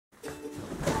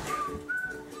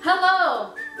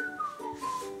Hello!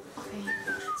 Okay.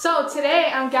 So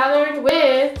today I'm gathered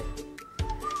with...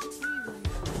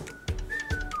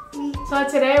 So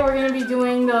today we're going to be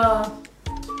doing the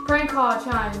prank call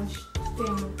challenge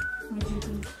thing.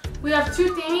 We have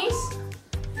two thingies.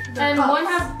 And cups. One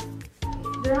have...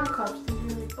 They're not cups.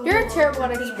 You're terrible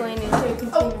at explaining.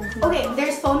 Okay,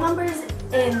 there's phone numbers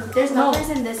and there's numbers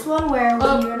in this one where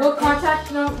what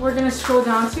contact number we're going to scroll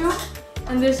down to.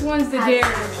 And this one's the dare.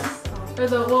 Or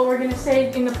what we're gonna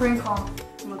say in the prank call.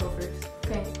 I'm gonna go first.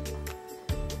 Okay.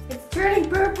 It's turning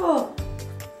purple.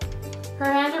 Her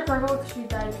hands are purple because she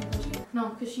died concussion. No,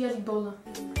 because she has Ebola.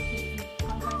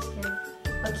 I'm kind of scared.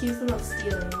 Accuse them of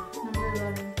stealing. Number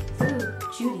 11. Ooh,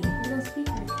 Judy. You're on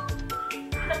speaker.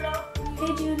 Hello?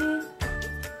 Hey, Judy.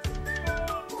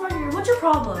 Roger, what's your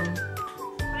problem?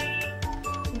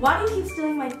 Why do you keep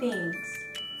stealing my things?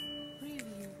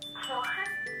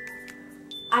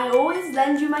 I always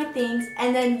lend you my things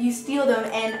and then you steal them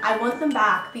and I want them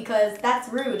back because that's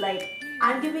rude. Like,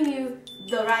 I'm giving you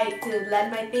the right to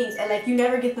lend my things and like you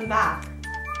never get them back.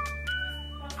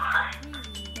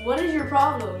 What is your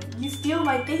problem? You steal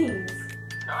my things.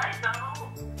 No, I don't.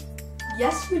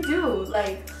 Yes, you do.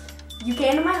 Like, you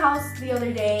came to my house the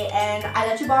other day and I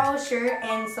let you borrow a shirt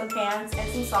and some pants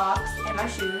and some socks and my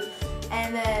shoes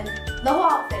and then the whole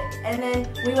outfit. And then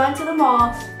we went to the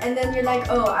mall and then you're like,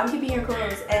 oh, I'm keeping your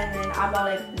clothes. And then I'm all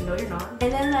like, no, you're not.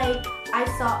 And then like,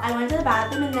 I went to the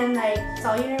bathroom and then like,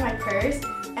 saw you in my purse.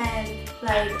 And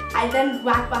like, I then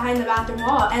walked behind the bathroom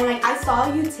wall and like, I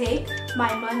saw you take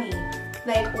my money.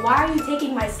 Like, why are you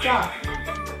taking my stuff?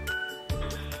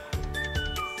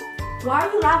 Why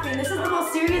are you laughing? This is the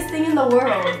most serious thing in the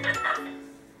world.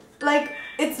 Like,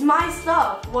 it's my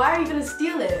stuff. Why are you gonna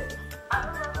steal it?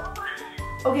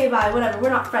 Okay, bye, whatever. We're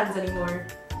not friends anymore.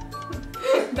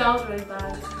 That was really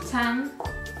bad. 10.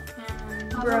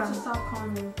 And I'll have to stop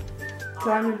calling you.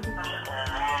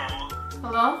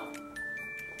 Hello?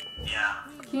 Yeah.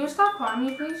 Can you stop calling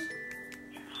me, please?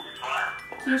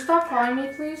 What? Can you stop calling me,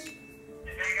 please?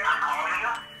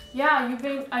 Yeah,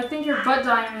 I think you're butt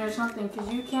dying me or something, because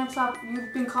you can't stop.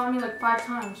 You've been calling me like 5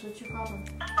 times. What's your problem?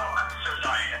 Oh, I'm so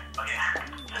sorry. Okay.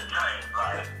 Sorry.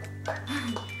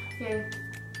 Okay.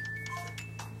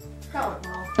 That went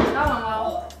well. That went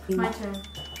well. My turn.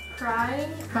 Cry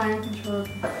and control.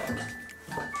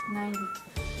 90.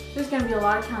 There's gonna be a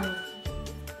lot of counting.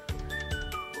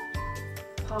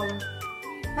 Paula.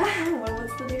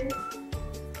 What's the dare?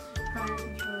 Cry and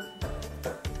control.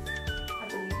 I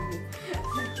believe in you.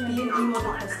 Be an emo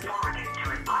depressed.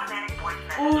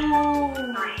 Oh!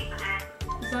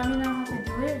 Does that mean I don't have to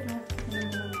do it? Or do I have to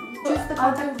do it? Choose the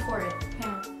contact before it.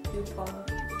 Pam. Do Paula.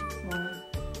 Smaller.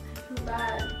 Too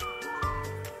bad.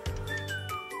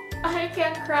 I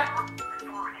can't cry.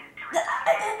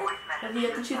 But you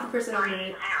have to choose the person under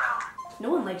it. No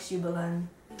one likes you, Belen.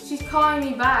 She's calling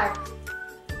me back.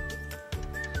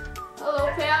 Hello,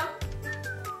 Pam.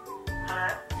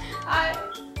 I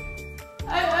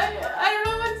don't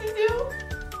know what to do.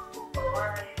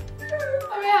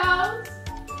 I'm out.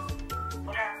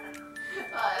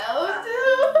 I don't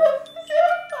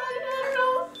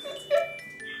know.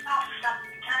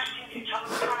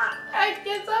 I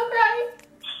can't stop crying.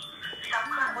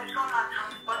 What's going on?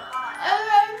 I don't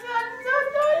know what to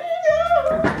do.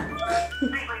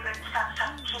 Wait, stop.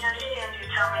 Can't understand you.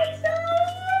 Tell me.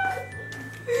 What?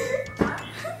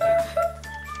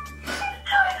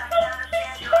 Tell me, I can't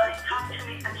understand you. Talk to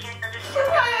me. I can't understand you.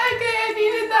 Okay, I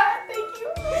needed that. Thank you.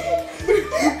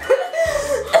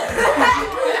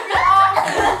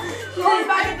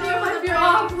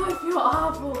 I feel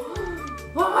awful.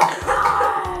 Oh my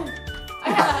god! I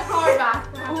have to call her back.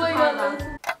 Oh my god.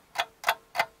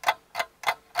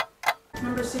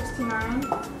 Number 69.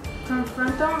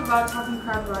 Confront them about talking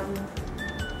crap about you.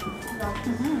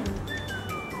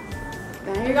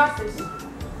 You got this.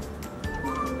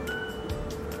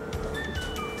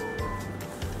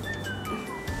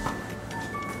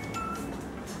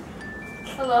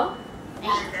 Hello?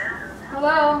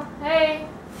 Hello? Hey.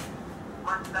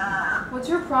 What's up? What's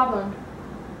your problem?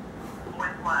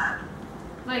 With what?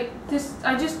 Like,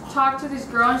 I just talked to this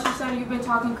girl and she said you've been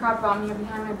talking crap about me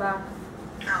behind my back.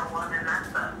 Oh, well then that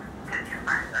sucks. Because your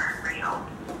friends aren't real.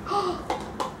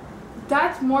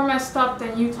 That's more messed up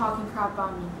than you talking crap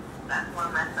about me. That's more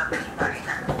messed up than you talking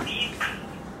crap about me.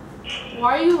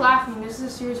 Why are you laughing? This is a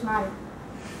serious matter.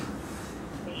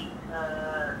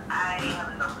 I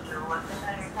have no clue what the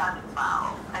hell you're talking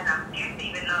about. And I'm scared to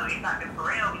even know you're talking for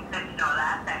real because you know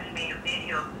last time you made a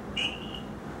video of me.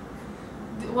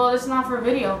 Well, it's not for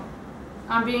video.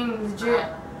 I'm being legit.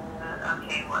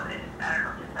 Okay, well, I don't know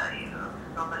what to tell you.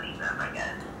 Don't believe them, I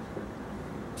guess.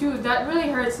 Dude, that really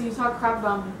hurts that you talk crap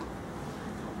about me.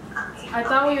 I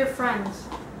thought we were friends.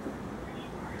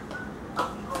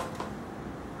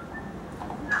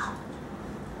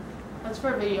 That's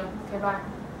for a video. Okay, bye.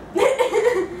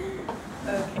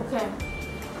 Okay.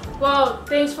 Well,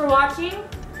 thanks for watching.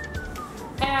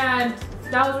 And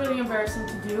that was really embarrassing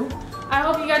to do. I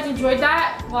hope you guys enjoyed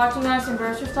that, watching us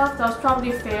embarrass yourself. That was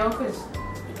probably a fail,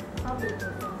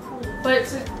 but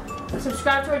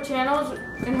subscribe to our channels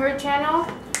and her channel.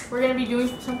 We're gonna be doing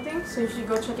something, so you should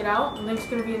go check it out. The link's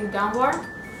gonna be in the down bar.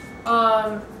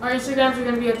 Our Instagrams are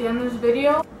gonna be at the end of this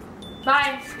video.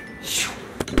 Bye.